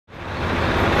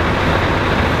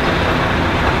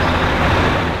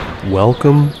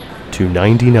Welcome to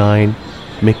 99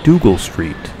 MacDougal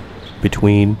Street,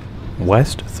 between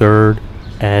West 3rd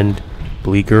and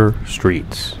Bleecker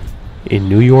Streets, in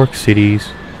New York City's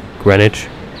Greenwich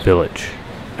Village.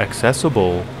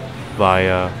 Accessible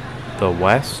via the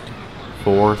West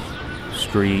 4th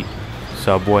Street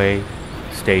Subway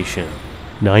Station.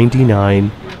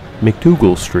 99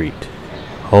 MacDougal Street,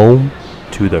 home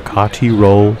to the Kati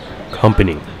Roll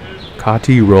Company.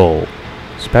 Kati Roll,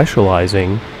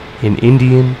 specializing in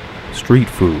Indian street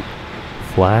food,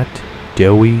 flat,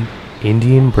 doughy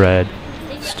Indian bread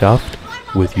stuffed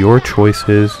with your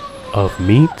choices of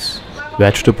meats,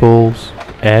 vegetables,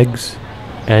 eggs,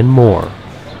 and more.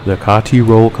 The Kati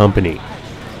Roll Company.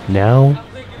 Now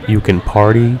you can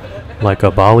party like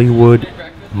a Bollywood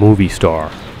movie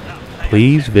star.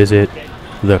 Please visit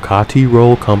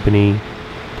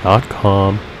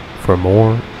thekatirollcompany.com for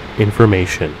more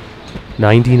information.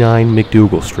 99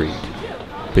 MacDougal Street,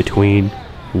 between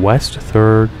West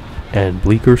 3rd and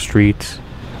Bleecker Streets,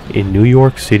 in New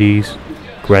York City's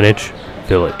Greenwich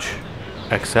Village.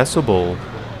 Accessible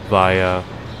via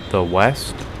the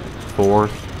West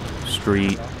 4th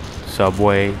Street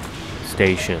Subway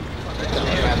Station.